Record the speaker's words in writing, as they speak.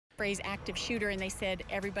sprays active shooter, and they said,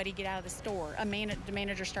 everybody get out of the store. The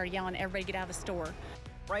manager started yelling, everybody get out of the store.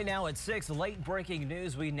 Right now at 6, late breaking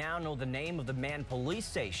news. We now know the name of the man police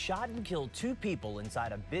say shot and killed 2 people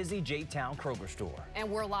inside a busy J-Town Kroger store. And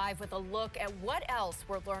we're live with a look at what else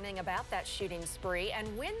we're learning about that shooting spree and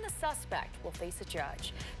when the suspect will face a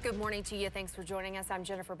judge. Good morning to you. Thanks for joining us. I'm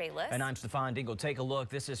Jennifer Bayless. And I'm Stefan Dingle. Take a look.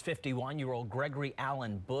 This is 51-year-old Gregory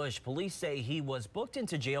Allen Bush. Police say he was booked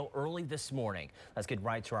into jail early this morning. Let's get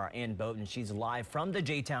right to our Ann Bowden. She's live from the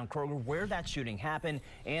J-Town Kroger where that shooting happened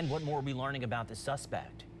and what more are we learning about the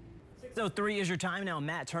suspect. So 3 is your time now.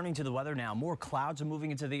 Matt, turning to the weather now. More clouds are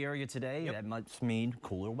moving into the area today. That must mean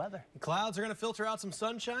cooler weather. Clouds are going to filter out some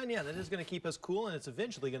sunshine. Yeah, that is going to keep us cool, and it's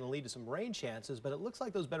eventually going to lead to some rain chances. But it looks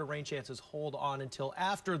like those better rain chances hold on until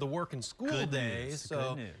after the work and school days.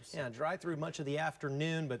 So, good news. Yeah, dry through much of the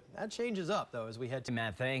afternoon, but that changes up, though, as we head to...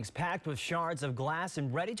 Matt, thanks. Packed with shards of glass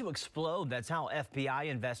and ready to explode. That's how FBI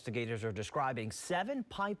investigators are describing 7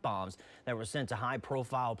 pipe bombs that were sent to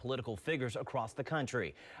high-profile political figures across the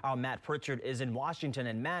country. Our Matt Pritchard is in Washington.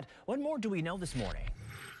 And Matt, what more do we know this morning?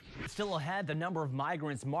 Still ahead, the number of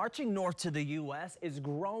migrants marching north to the U.S. is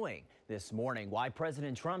growing this morning. Why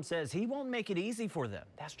President Trump says he won't make it easy for them.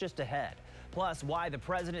 That's just ahead. Plus, why the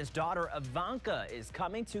president's daughter Ivanka is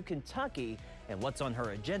coming to Kentucky and what's on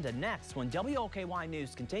her agenda next when WOKY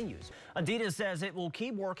News continues. Adidas says it will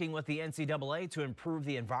keep working with the NCAA to improve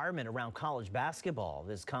the environment around college basketball.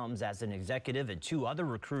 This comes as an executive and 2 other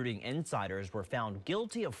recruiting insiders were found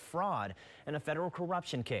guilty of fraud in a federal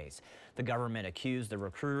corruption case. The government accused the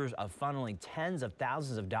recruiters of funneling tens of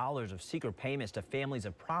thousands of dollars of secret payments to families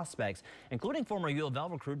of prospects, including former U of L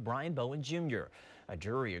recruit Brian Bowen Jr. A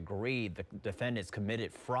jury agreed the defendants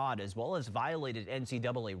committed fraud as well as violated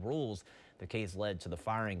NCAA rules. The case led to the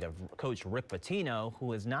firing of Coach Rick Pitino,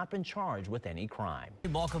 who has not been charged with any crime.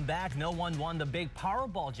 Welcome back. No one won the big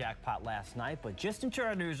Powerball jackpot last night, but just into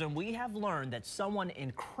our newsroom, we have learned that someone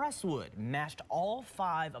in Crestwood matched all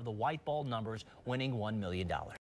 5 of the white ball numbers, winning $1 million.